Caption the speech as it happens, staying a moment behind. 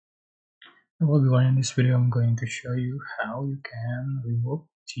Hello everyone, in this video I'm going to show you how you can remove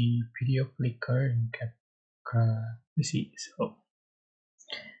the video flicker in CapCut PC.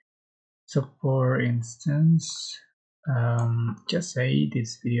 So for instance, just say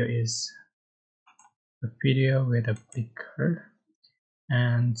this video is a video with a flicker,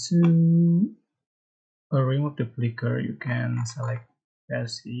 and to remove the flicker you can select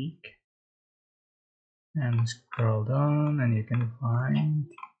basic and scroll down and you can find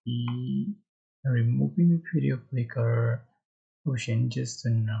the removing video flicker option just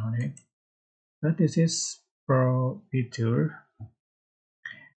to know it. But this is pro feature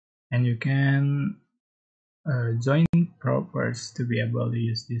and you can join pro first to be able to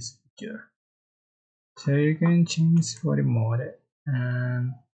use this feature. So you can change for the mode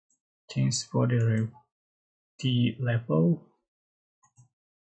and change for the level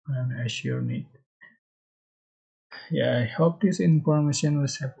and as you need. Yeah, I hope this information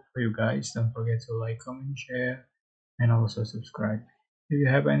was helpful for you guys. Don't forget to like, comment, share, and also subscribe. If you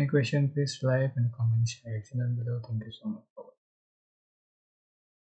have any question, please like and comment section down below. Thank you so much.